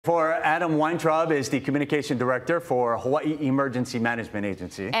For Adam Weintraub is the Communication Director for Hawaii Emergency Management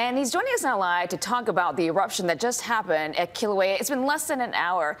Agency. And he's joining us now live to talk about the eruption that just happened at Kilauea. It's been less than an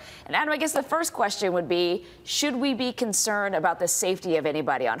hour. And Adam, I guess the first question would be, should we be concerned about the safety of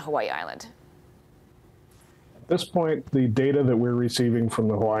anybody on Hawaii Island? At this point, the data that we're receiving from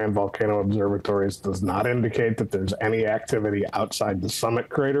the Hawaiian Volcano Observatories does not indicate that there's any activity outside the summit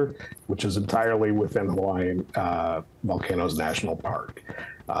crater, which is entirely within Hawaiian Volcanoes National Park.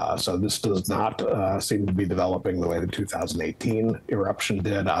 So this does not seem to be developing the way the 2018 eruption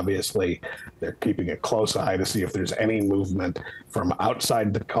did. Obviously, they're keeping a close eye to see if there's any movement from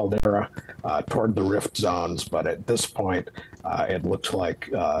outside the caldera toward the rift zones. But at this point, it looks like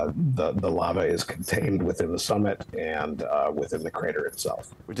the lava is contained within the summit and within the crater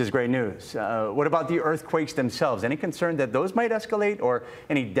itself. Which is great news. What about the earthquakes themselves? Any concern that those might escalate, or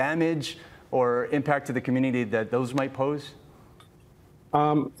any damage or impact to the community that those might pose?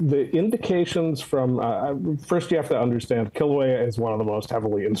 The indications from, first you have to understand, Kilauea is one of the most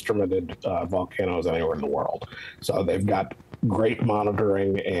heavily instrumented volcanoes anywhere in the world. So they've got great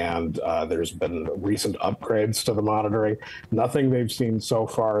monitoring, and there's been recent upgrades to the monitoring. Nothing they've seen so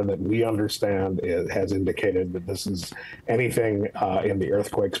far that we understand has indicated that this is anything in the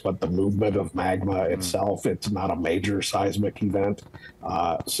earthquakes but the movement of magma itself. It's not a major seismic event.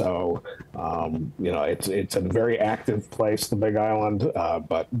 You know, it's a very active place, the Big Island,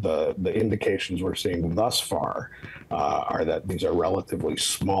 but the indications we're seeing thus far are that these are relatively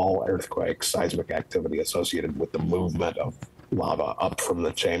small earthquakes, seismic activity associated with the movement of lava up from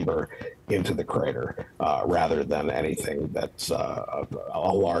the chamber into the crater, rather than anything that's a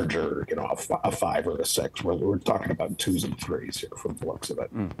larger, you know, a 5 or a 6. We're talking about 2s and 3s here from the looks of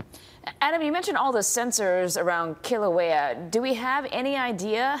it. Adam, you mentioned all the sensors around Kilauea. Do we have any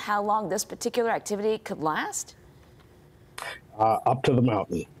idea how long this particular activity could last? Up to the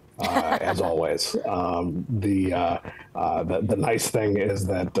mountain. As always. The nice thing is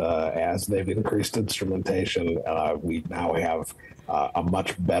that as they've increased instrumentation, we now have a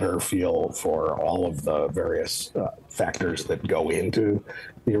much better feel for all of the various factors that go into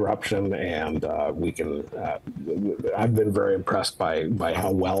the eruption, and we can. I've been very impressed by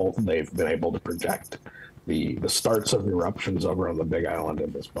how well they've been able to project the starts of eruptions over on the Big Island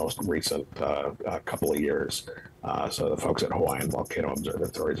in this most recent couple of years. So the folks at Hawaiian Volcano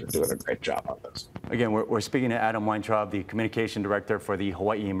Observatories are doing a great job on this. Again, we're speaking to Adam Weintraub, the Communication Director for the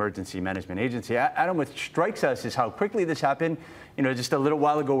Hawaii Emergency Management Agency. Adam, what strikes us is how quickly this happened. You know, just a little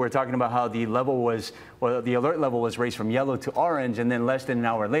while ago, we were talking about how the level was, well, the alert level was raised from yellow to orange, and then less than an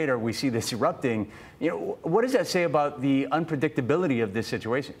hour later, we see this erupting. You know, what does that say about the unpredictability of this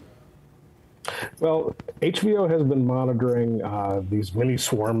situation? Well, HVO has been monitoring these mini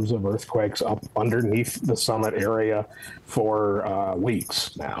swarms of earthquakes up underneath the summit area for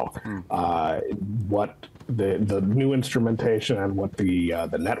weeks now. What the new instrumentation and what the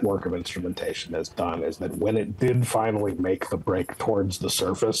network of instrumentation has done is that when it did finally make the break towards the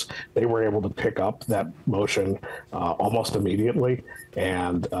surface, they were able to pick up that motion almost immediately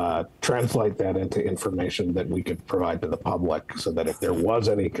and translate that into information that we could provide to the public, so that if there was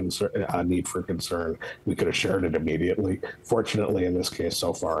any need for concern, we could have shared it immediately. Fortunately, in this case,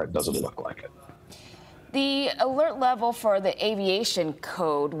 so far, it doesn't look like it. The alert level for the aviation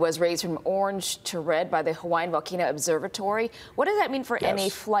code was raised from orange to red by the Hawaiian Volcano Observatory. What does that mean for any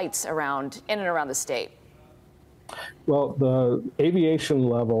flights in and around the state? Well, the aviation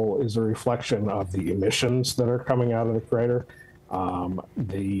level is a reflection of the emissions that are coming out of the crater.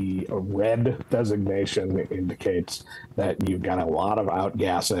 The red designation indicates that you've got a lot of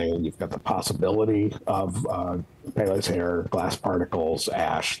outgassing. You've got the possibility of Pele's hair, glass particles,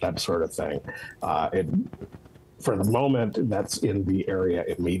 ash, that sort of thing. For the moment, that's in the area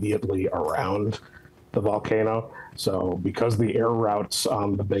immediately around the volcano. So because the air routes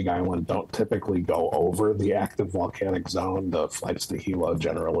on the Big Island don't typically go over the active volcanic zone, the flights to Hilo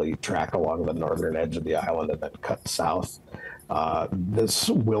generally track along the northern edge of the island and then cut south. This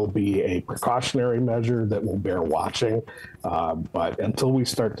will be a precautionary measure that will bear watching, but until we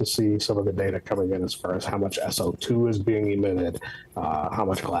start to see some of the data coming in as far as how much SO2 is being emitted, how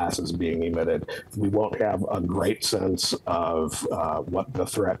much glass is being emitted, we won't have a great sense of what the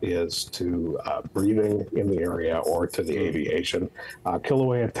threat is to breathing in the area or to the aviation.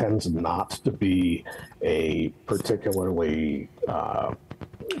 Kilauea tends not to be a particularly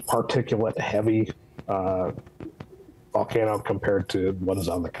particulate heavy volcano compared to what is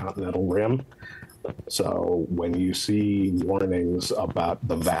on the continental rim. So when you see warnings about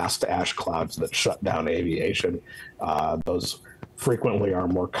the vast ash clouds that shut down aviation, those frequently are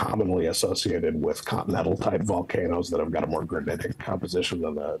more commonly associated with continental type volcanoes that have got a more granitic composition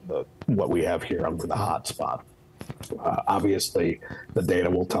than what we have here under the hot spot. Obviously, the data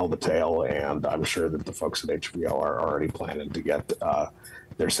will tell the tale, and I'm sure that the folks at HVO are already planning to get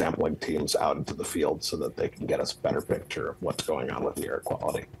their sampling teams out into the field so that they can get us a better picture of what's going on with the air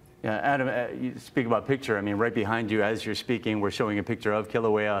quality. Yeah, Adam, you speak about picture. I mean, right behind you as you're speaking, we're showing a picture of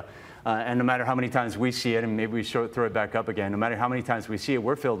Kilauea. And no matter how many times we see it, and maybe we throw it back up again, no matter how many times we see it,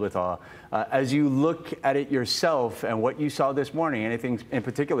 we're filled with awe. As you look at it yourself and what you saw this morning, anything in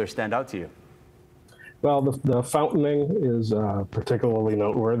particular stand out to you? Well, the fountaining is particularly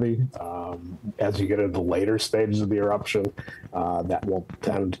noteworthy. As you get into the later stages of the eruption, that will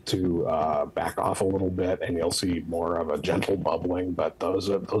tend to back off a little bit, and you'll see more of a gentle bubbling. But those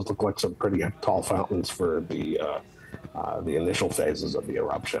look like some pretty tall fountains for the initial phases of the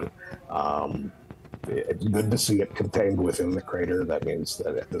eruption. It's good to see it contained within the crater. That means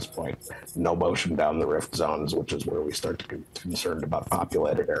that at this point, no motion down the rift zones, which is where we start to get concerned about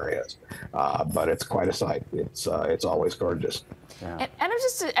populated areas. But it's quite a sight. It's always gorgeous. Yeah. And I'm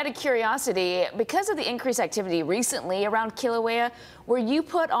just out of curiosity, because of the increased activity recently around Kilauea, were you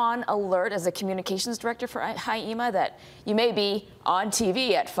put on alert as a communications director for HI-EMA that you may be on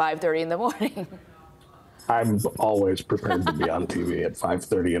TV at 5:30 in the morning? I'm always prepared to be on TV at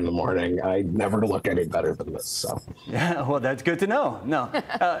 5:30 in the morning. I never look any better than this. So. Yeah, well, that's good to know. No,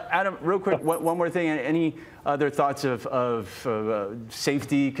 Adam, real quick, one more thing. Any other thoughts of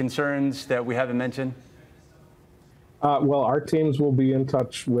safety concerns that we haven't mentioned? Well, our teams will be in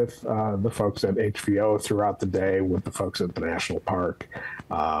touch with the folks at HVO throughout the day, with the folks at the National Park.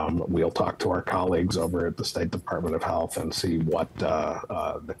 We'll talk to our colleagues over at the State Department of Health and see what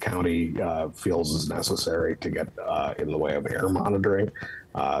the county feels is necessary to get in the way of air monitoring.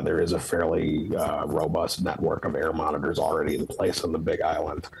 There is a fairly robust network of air monitors already in place on the Big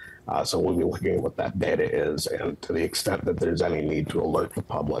Island. So we'll be looking at what that data is, and to the extent that there's any need to alert the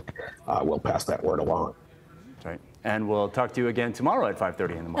public, we'll pass that word along. That's right. And we'll talk to you again tomorrow at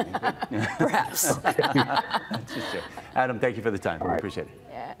 5:30 in the morning. Perhaps. Adam, thank you for the time. All right. We appreciate it.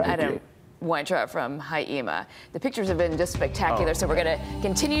 Yeah, Adam Weintraub from HI-EMA. The pictures have been just spectacular, so we're going to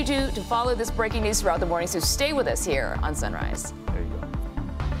continue to follow this breaking news throughout the morning, so stay with us here on Sunrise. There you go.